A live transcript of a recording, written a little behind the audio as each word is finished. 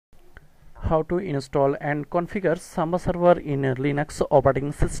how to install and configure SAMBA server in Linux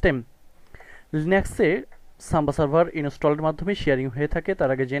operating system. লিনাক্সে সাম্বা server ইনস্টলের মাধ্যমে sharing হয়ে থাকে। তার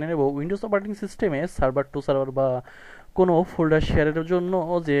আগে জেনে নেব উইন্ডোজ অপারেটিং সিস্টেমে সার্ভার টু সার্ভার বা কোনো ফোল্ডার শেয়ারের জন্য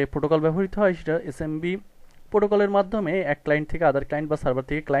যে প্রোটোকল ব্যবহৃত হয় সেটা এসএমবি প্রোটোকলের মাধ্যমে এক ক্লায়েন্ট থেকে আদার ক্লায়েন্ট বা সার্ভার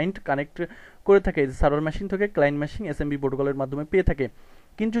থেকে ক্লায়েন্ট কানেক্ট করে থাকে। সার্ভার মেশিন থেকে ক্লায়েন্ট মেশিন এসএমবি প্রোটোকলের মাধ্যমে পেয়ে থাকে।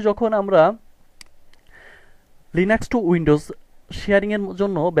 কিন্তু যখন আমরা লিনাক্স টু উইন্ডোজ শেয়ারিংয়ের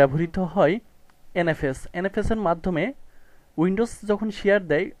জন্য ব্যবহৃত হয় এনএফএস এর মাধ্যমে উইন্ডোজ যখন শেয়ার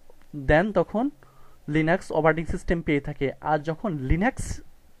দেয় দেন তখন লিনাক্স অপারেটিং সিস্টেম পেয়ে থাকে। আর যখন লিনাক্স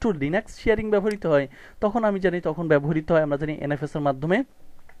টু লিনাক্স শেয়ারিং ব্যবহৃত হয় তখন আমি জানি তখন ব্যবহৃত হয় আমরা জানি এনএফএস এর মাধ্যমে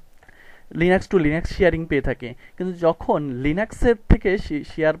লিনাক্স টু লিনাক্স শেয়ারিং পেয়ে থাকে। কিন্তু যখন লিনাক্সের থেকে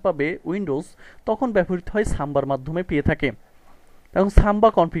শেয়ার পাবে উইন্ডোজ তখন ব্যবহৃত হয় সাম্বার মাধ্যমে পেয়ে থাকে। এখন সাম্বা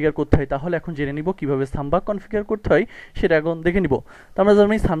কনফিগার করতে হয়, তাহলে এখন জেনে নিব কিভাবে সাম্বা কনফিগার করতে হয় সেটা এখন দেখে নিব। তো আমরা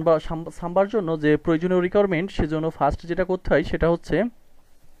জানি সাম্বার জন্য যে প্রয়োজনীয় রিকোয়ারমেন্ট সেজন্য ফার্স্ট যেটা করতে হয় সেটা হচ্ছে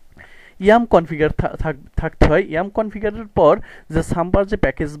ইয়াম কনফিগার থাকতে হয়। ইয়াম কনফিগারের পর যে সাম্বার যে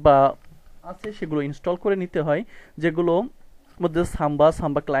প্যাকেজ বা আছে সেগুলো ইনস্টল করে নিতে হয়, যেগুলো মধ্যে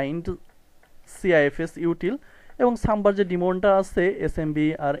সাম্বা ক্লায়েন্ট, সিআইএফএস ইউটিল এবং সাম্বার যে ডিমনটা আছে এসএমবি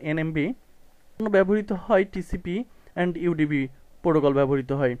আর এনএমবি ব্যবহৃত হয়, টিসিপি অ্যান্ড ইউডিবি প্রোটোকল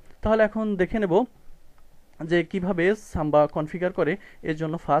ব্যবহৃত হয়। তাহলে এখন দেখে নেব যে কিভাবে সাম্বা কনফিগার করে। এর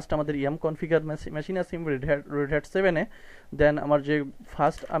জন্য ফার্স্ট আমাদের ইয়াম কনফিগার মেশিন আছে রেড হ্যাট 7-এ। দেন আমার যে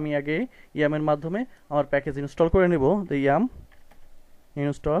ফার্স্ট আমি আগে ইয়ামের মাধ্যমে আমার প্যাকেজ ইনস্টল করে নেব। The yam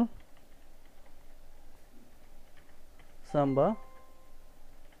install samba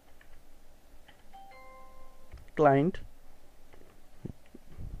client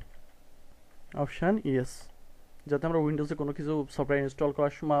option yes, যাতে আমরা উইন্ডোজে কোনো কিছু সফটওয়্যার ইনস্টল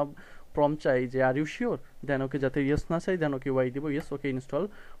করার সময় প্রম্পট চাই যে আর ইউ শিওর, দেন ওকে যাতে ইয়েস না চাই দেন ওকে ওয়াই দিব, ইয়েস ওকে ইনস্টল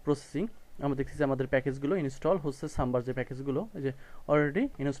প্রসেসিং। আমরা দেখতেছি আমাদের প্যাকেজগুলো ইনস্টল হচ্ছে, সাম্বার যে প্যাকেজগুলো এই যে অলরেডি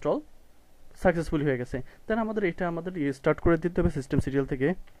ইনস্টল সাকসেসফুলি হয়ে গেছে। দেন আমাদের এটা স্টার্ট করে দিতে হবে সিস্টেম সিরিয়াল থেকে।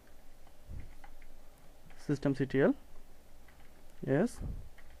 সিস্টেম সিরিয়াল ইয়েস,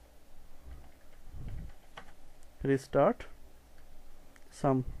 রিস্টার্ট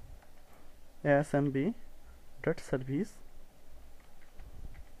সাম এসএমবি ডট সার্ভিস,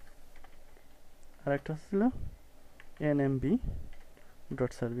 আর একটা ছিল এনএমবি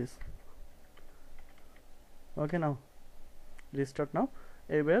ডট সার্ভিস। ওকে, নাও রিস্টার্ট নাও।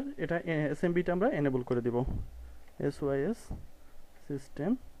 এবার এটা এসএমবিটা আমরা এনেবল করে দিব। এসওয়াইএস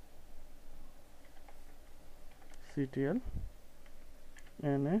সিস্টেম সিটিএল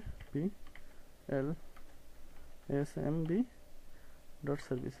এনএবি এল এসএমবি ডট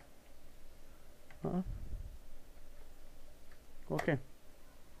সার্ভিস। ওকে,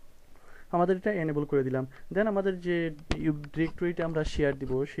 আমাদের এটা এনেবল করে দিলাম। দেন আমাদের যে ডিরেক্টরিটা আমরা শেয়ার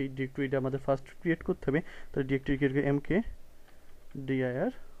দিব সেই ডিরেক্টরিটা আমাদের ফার্স্ট ক্রিয়েট করতে হবে। তো ডিরেক্টরি ক্রিয়েট করে এমকে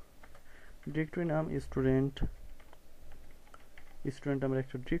ডিআইআর, ডিরেক্টরি নাম স্টুডেন্ট আমরা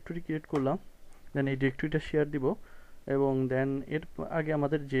একটা ডিরেক্টরি ক্রিয়েট করলাম। দেন এই ডিরেক্টরিটা শেয়ার দিব এবং দেন এর আগে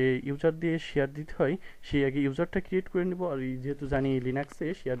আমাদের যে ইউজার দিয়ে শেয়ার দিতে হয় সেই আগে ইউজারটা ক্রিয়েট করে নিব। আর যেহেতু জানি লিনাক্সে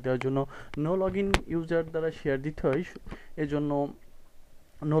শেয়ার দেওয়ার জন্য নো লগ ইন ইউজার দ্বারা শেয়ার দিতে হয়, এজন্য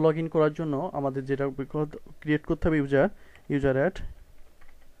নো লগ ইন করার জন্য আমাদের যেটা ক্রিয়েট করতে হবে user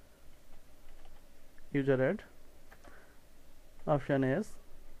add option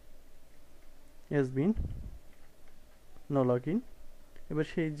S been no log in. এবার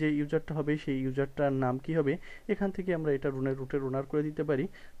সেই যে ইউজারটা হবে সেই ইউজারটার নাম কি হবে, এখান থেকে আমরা এটা রুটে রুনার করে দিতে পারি।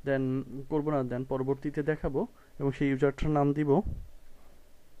 দেন করবো না, দেন পরবর্তীতে দেখাবো এবং সেই ইউজারটার নাম দিব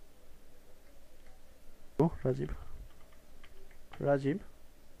রাজীব।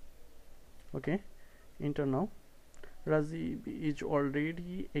 ওকে, enter now. Rajiv is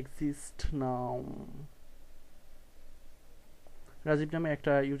already exist now. Rajib নামে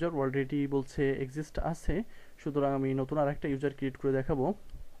একটা ইউজার অলরেডি বলছে এক্সিস্ট আছে, সুতরাং আমি নতুন আর একটা ইউজার ক্রিয়েট করে দেখাবো।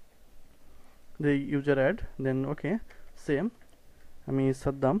 the user add, then okay same আমি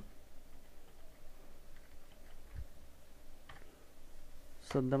সাদ্দাম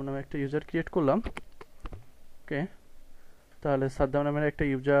নামে একটা ইউজার ক্রিয়েট করলাম। ওকে, তাহলে সাদ্দাম নামের একটা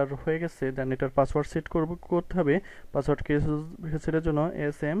ইউজার হয়ে গেছে। দেন এটার পাসওয়ার্ড সেট করতে হবে। পাসওয়ার্ড সেটের জন্য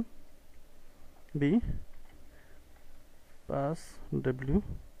SMB পাস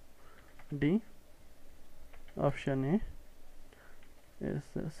WD অপশানে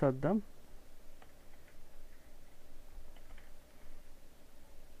সাদ্দাম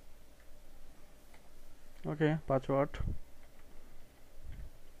ওকে পাসওয়ার্ড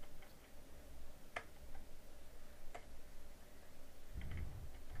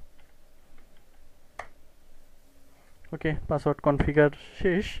ওকে পাসওয়ার্ড কনফিগার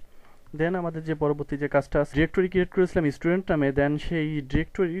শেষ। দেন আমাদের যে পরবর্তী যে কাজটা আছে, ডিরেক্টরি ক্রিয়েট করেছিলাম স্টুডেন্ট নামে, দেন সেই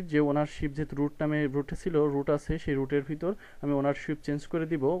ডিরেক্টরির যে ওনারশিপ যেহেতু রুট নামে রুটে ছিল, রুট আছে, সেই রুটের ভিতর আমি ওনারশিপ চেঞ্জ করে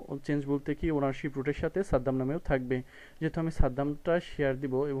দিব। চেঞ্জ বলতে কি, ওনারশিপ রুটের সাথে সাদ্দাম নামেও থাকবে। যেহেতু আমি সাদ্দামটা শেয়ার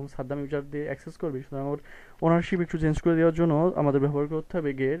দিব এবং সাদ্দাম ইউজার দিয়ে অ্যাক্সেস করবে, সুতরাং আমার ওনারশিপ একটু চেঞ্জ করে দেওয়ার জন্য আমাদের ব্যবহার করতে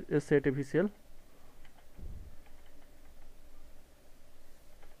হবে get set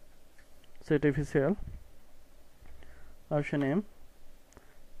official option name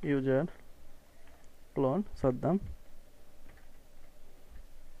user clone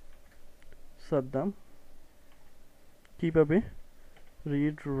Saddam কিভাবে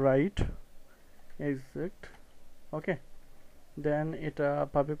read write exact, ওকে। দেন এটা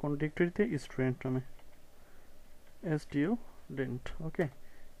পাবে কোন ডিরেক্টরিতে, স্টুডেন্ট নামে, student, ওকে।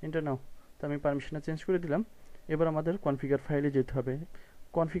 এন্টার নাও। তো আমি পারমিশনটা চেঞ্জ করে দিলাম। এবার আমাদের কনফিগার ফাইলে যেতে হবে।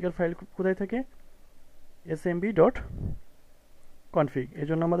 কনফিগার ফাইল কোথায় থাকে, smb.config। এর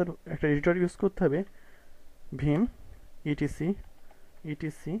জন্য আমাদের একটা এডিটর ইউজ করতে হবে, vim etc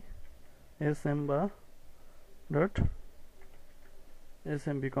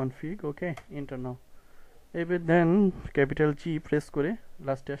samba.smb config, ওকে। এন্টার নাও। এবার দেন ক্যাপিটাল জি প্রেস করে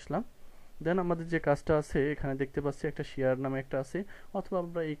লাস্টে আসলাম। দেন আমাদের যে কাজটা আছে এখানে দেখতে পাচ্ছি একটা শেয়ার নামে একটা আছে, অথবা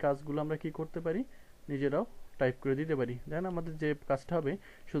আমরা এই কাজগুলো আমরা কি করতে পারি, নিজেরাও টাইপ করে দিতে পারি। দেন আমাদের যে কাজটা হবে,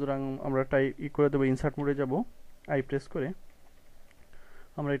 সুতরাং আমরা করে দেবো, ইনসার্ট মোডে যাব, আই প্রেস করে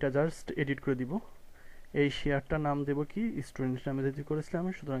আমরা এটা জাস্ট এডিট করে দিব। এই শেয়ারটার নাম দেব কি, স্টুডেন্ট নামে যেটি করেছিলাম,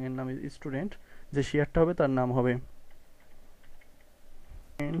 সুতরাং এর নাম স্টুডেন্ট। যে শেয়ারটা হবে তার নাম হবে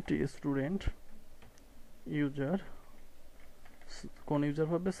স্টুডেন্ট ইউজার, কোন ইউজার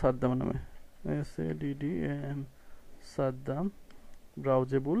হবে, সাদ্দাম নামে, SADDAM Saddam.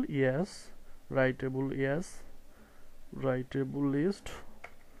 ব্রাউজেবল yes, writable yes, writable list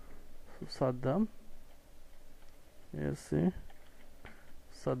Saddam,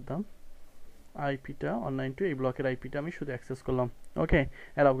 Saddam. আইপিটা 192, এই ব্লকের আইপিটা আমি শুধু অ্যাক্সেস করলাম, ওকে,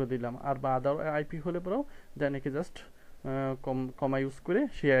 অ্যালাউ করে দিলাম। আর বা আদার আইপি হলে পরেও দেন একে জাস্ট কমা ইউজ করে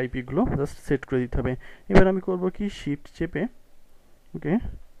সেই আইপিগুলো জাস্ট সেট করে দিতে হবে। এবার আমি করব কি, শিফট চেপে, ওকে,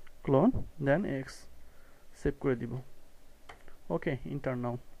 ক্লোন, দেন এক্স সেভ করে দিব, ওকে। ইন্টার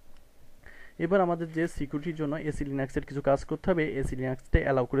নাও। এবার আমাদের যে সিকিউরিটির জন্য এসি লিনাক্সের কিছু কাজ করতে হবে, এসি লিনাক্সটা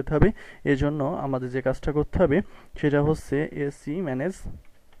অ্যালাউ করতে হবে। এর জন্য আমাদের যে কাজটা করতে হবে সেটা হচ্ছে AC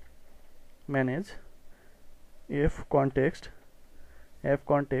manage F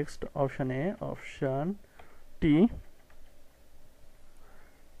context option A, option টি,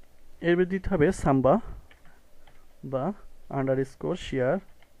 এর দিতে হবে সাম্বা বা আন্ডারস্কোর শেয়ার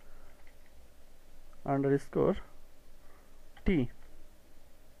আন্ডারস্কোর টি,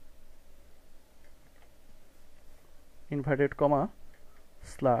 ইনভার্টেড কমা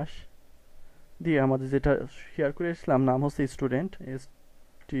স্ল্যাশ দিয়ে আমাদের যেটা শেয়ার করে এসেছিলাম নাম হচ্ছে স্টুডেন্ট,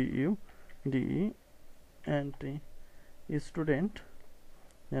 STUDENT, স্টুডেন্ট,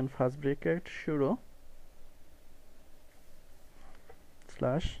 দেন ফার্স্ট ব্রেকেট শুরু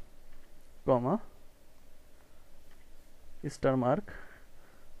স্ল্যাশ কমা স্টার মার্ক,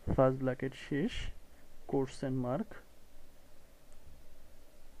 ফার্স্ট ব্র্যাকেট শেষ, কোটসেন মার্ক,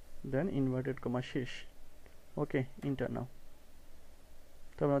 দেন ইনভার্টেড কমা শেষ, ওকে। ইন্টার নাও।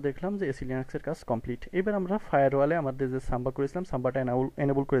 তো আমরা দেখলাম যে এসি লিনাক্সের কাজ কমপ্লিট। এবার আমরা ফায়ারওয়ালে আমাদের যে সাম্বা করেছিলাম, সাম্বাটা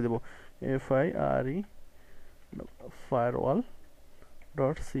এনেবল করে দেবো। FIRE firewall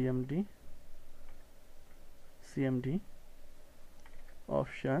dot cmd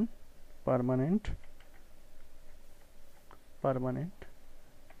option permanent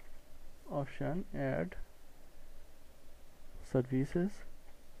option add services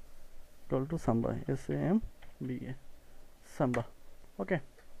to samba, SAMBA সাম্বা, ওকে।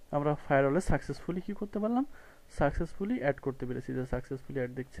 আমরা ফায়ারওয়ালে সাকসেসফুলি কি করতে পারলাম, সাকসেসফুলি অ্যাড করতে পেরেছি, যে সাকসেসফুলি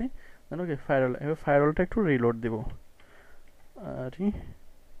অ্যাড দেখছি। ওকে, ফায়ারওয়াল, এবার ফায়ারওয়ালটা একটু রিলোড দেব, আর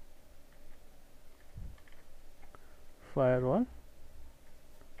ফায়ারওয়াল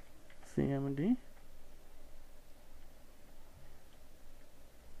cmd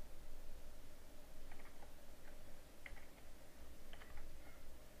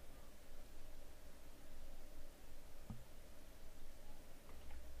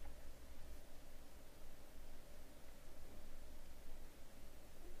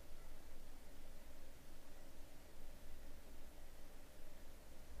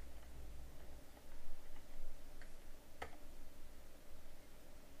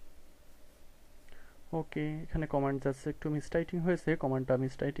ওকে। এখানে কমান্ড যাচ্ছে, একটু মিসটাইপিং হয়েছে, কমান্ডটা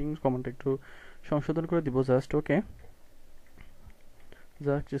একটু সংশোধন করে দিব জাস্ট, ওকে।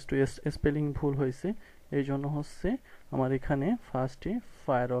 জাস্ট একটু স্পেলিং ভুল হয়েছে, এই জন্য হচ্ছে আমার এখানে ফার্স্টে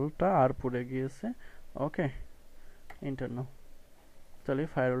ফায়ারওয়ালটা আর পড়ে গিয়েছে, ওকে। ইন্টার নাও। তাহলে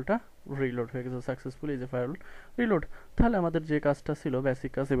ফায়ারওয়ালটা রিলোড হয়ে গেছে সাকসেসফুলি, এই যে ফায়ারওয়াল রিলোড। তাহলে আমাদের যে কাজটা ছিল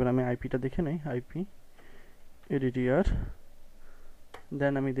বেসিক কাজ, এবার আমি আইপিটা দেখে নেই, আইপি এডিটিআর,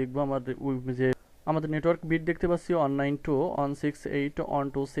 দেন আমি দেখবো আমার যে আমাদের নেটওয়ার্ক বিট দেখতে পাচ্ছি 192 168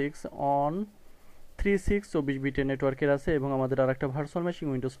 126 অন 36 24 বিটের নেটওয়ার্কের আছে, এবং আমাদের আর একটা ভার্চুয়াল মেশিন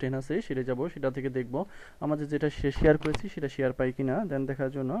উইন্ডোজ 10 আছে, সেটা যাব, সেটা থেকে দেখব আমাদের যেটা শেয়ার করেছি সেটা শেয়ার পাই কিনা। দেন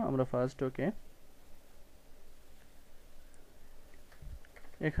দেখার জন্য আমরা ফার্স্ট ওকে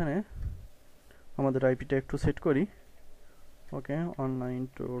এখানে আমাদের আইপিটা একটু সেট করি। ওকে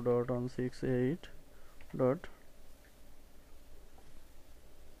 192.168 ডট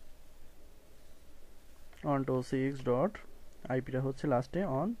 126 ডট আইপিটা হচ্ছে লাস্টে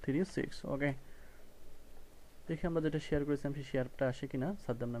 136। ওকে দেখি আমরা যেটা শেয়ার করেছিলাম সেই শেয়ারটা আসে কিনা,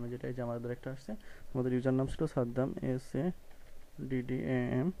 সাদ্দাম নামে, যেটা এই যে আমাদের একটা আসছে, আমাদের ইউজার নাম ছিল সাদ্দাম,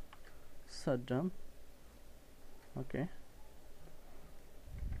 SADDAM সাদ্দাম। ওকে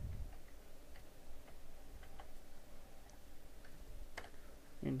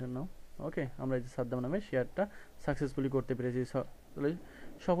ইন্টারনাল। ওকে আমরা এই যে সাদ্দাম নামে শেয়ারটা সাকসেসফুলি করতে পেরেছি।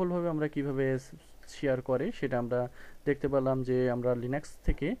 সফলভাবে আমরা কিভাবে শেয়ার করে সেটা আমরা দেখতে পেলাম, যে আমরা লিনাক্স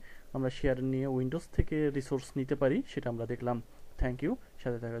থেকে আমরা শেয়ার নিয়ে উইন্ডোজ থেকে রিসোর্স নিতে পারি, সেটা আমরা দেখলাম। থ্যাংক ইউ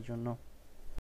সাথে থাকার জন্য।